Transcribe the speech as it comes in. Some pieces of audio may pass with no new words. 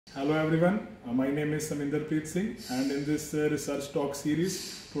Hello everyone, my name is Saminderpreet Singh and in this research talk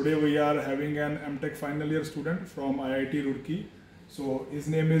series, today we are having an MTech final year student from IIT Roorkee. So his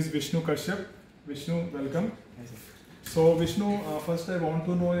name is Vishnu Kashyap. Vishnu, welcome. Yes, So Vishnu, first I want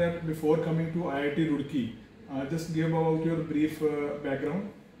to know that before coming to IIT Roorkee, just give about your brief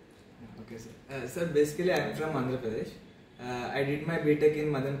background. okay, sir. Sir, basically I am from Andhra Pradesh. I did my BTech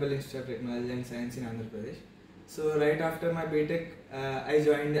in Madanpalli Institute of Technology and Science in Andhra Pradesh. So right after my BTech, I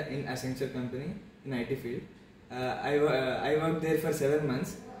joined in Accenture company in IT field. I worked there for 7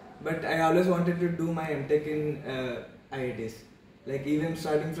 months, but I always wanted to do my MTech in IITs. Like even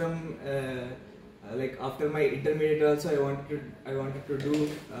starting from like after my intermediate also, I wanted to do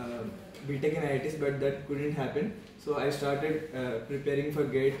BTech in IITs, but that couldn't happen. So I started preparing for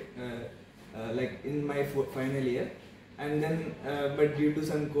GATE like in my final year. And then, but due to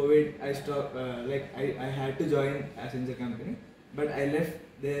some COVID, I stopped. I had to join Accenture company, but I left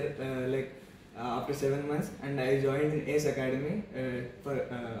there after 7 months, and I joined in ACE Academy for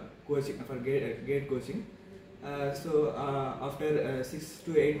coaching for GATE coaching. After 6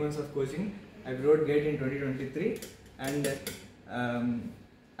 to 8 months of coaching, I wrote GATE in 2023, and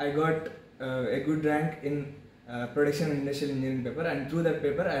I got a good rank in production and industrial engineering paper, and through that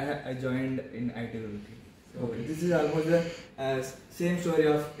paper, I joined in IIT Roorkee. So Okay. this is almost the same story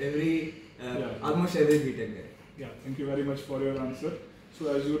of almost every BTech guy. Yeah, thank you very much for your answer.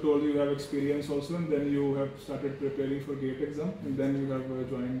 So as you told, you have experience also, and then you have started preparing for GATE exam, and then you have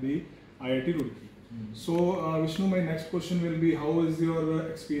joined the IIT Roorkee. So Vishnu, my next question will be, how is your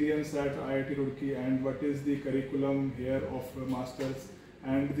experience at IIT Roorkee, and what is the curriculum here of masters,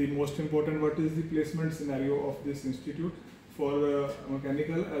 and the most important, what is the placement scenario of this institute for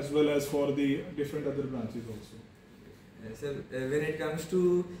mechanical as well as for the different other branches also? So when it comes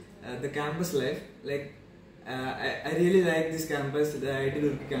to the campus life, I really like this campus, the IIT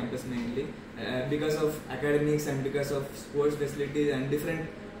Roorkee campus mainly, because of academics and because of sports facilities and different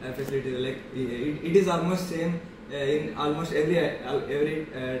facilities. Like it is almost same in almost every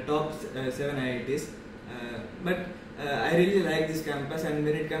top 7 IITs. But I really like this campus, and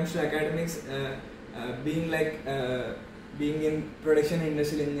when it comes to academics, being in production and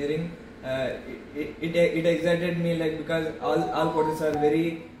industrial engineering, it excited me, like because all courses are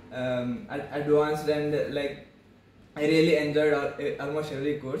very advanced, and like I really enjoyed almost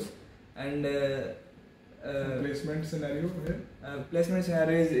every course. And Placement scenario here? Placement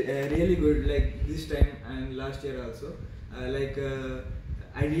scenario is really good, like this time and last year also.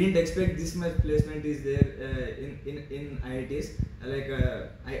 I didn't expect this much placement is there in IITs.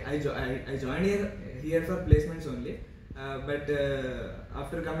 I joined here for placements only. But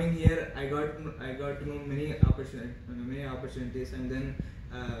after coming here, I got to know many opportunities, and then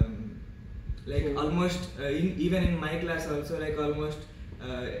almost even in my class also, like almost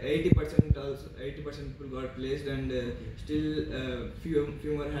 80% people got placed, and still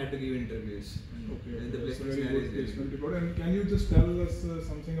few more had to give interviews. Okay, The that's placement very scenario good is really placement report. And can you just tell us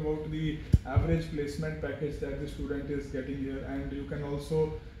something about the average placement package that the student is getting here, and you can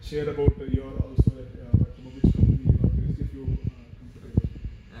also share about your also which company you are placed, if you comfortable.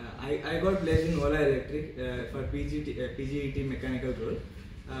 I got placed in Ola Electric for PGET mechanical role.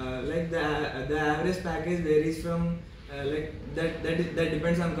 The average package varies from that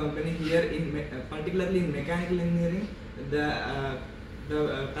depends on company. Here particularly in mechanical engineering, the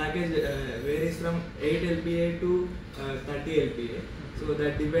package varies from 8 LPA to 30 LPA. So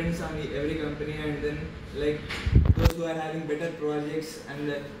that depends on every company, and then like those who are having better projects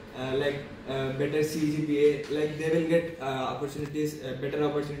and better CGPA, like they will get better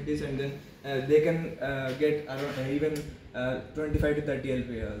opportunities, and then they can get around even 25 to 30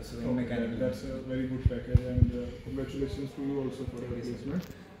 LPA also in mechanical. That's a very good package, and congratulations to you also for your placement.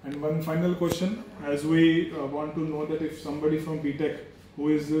 And one final question, as we want to know that if somebody from BTech who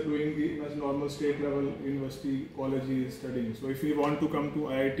is doing the normal state level university college is studying, so if we want to come to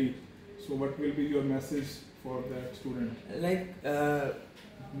IIT, so what will be your message for that student?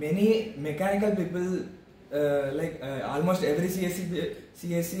 Many mechanical people, almost every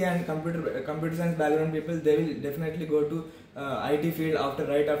CSC and computer science background people, they will definitely go to IT field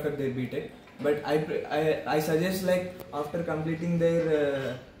right after their BTech. But I suggest, like after completing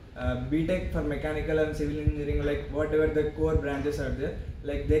their BTech for mechanical and civil engineering, like whatever the core branches are there,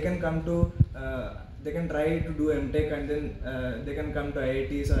 like they can come to they can try to do MTech, and then they can come to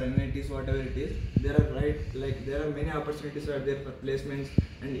IITs or NITs, whatever it is. There are many opportunities are there for placements,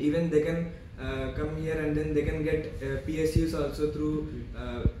 and even they can come here, and then they can get PSUs also through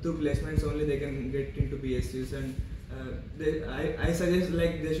placements only. They can get into PSUs, and I suggest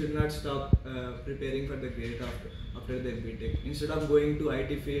like they should not stop preparing for the GATE after their BTech. Instead of going to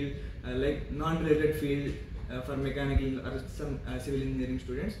IT field, like non-related field for mechanical or some civil engineering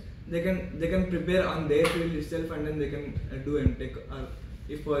students, they can prepare on their field itself, and then they can do MTech, or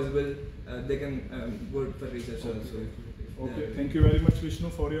if possible they can go for research also. Okay, thank you very much, Vishnu,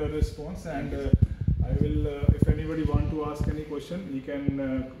 for your response. And I will, if anybody want to ask any question, he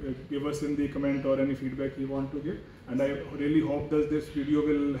can give us in the comment or any feedback he want to give. And I really hope that this video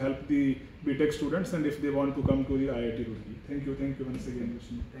will help the BTech students, and if they want to come to the IIT Roorkee. Thank you once again,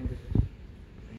 Vishnu. Thank you, sir.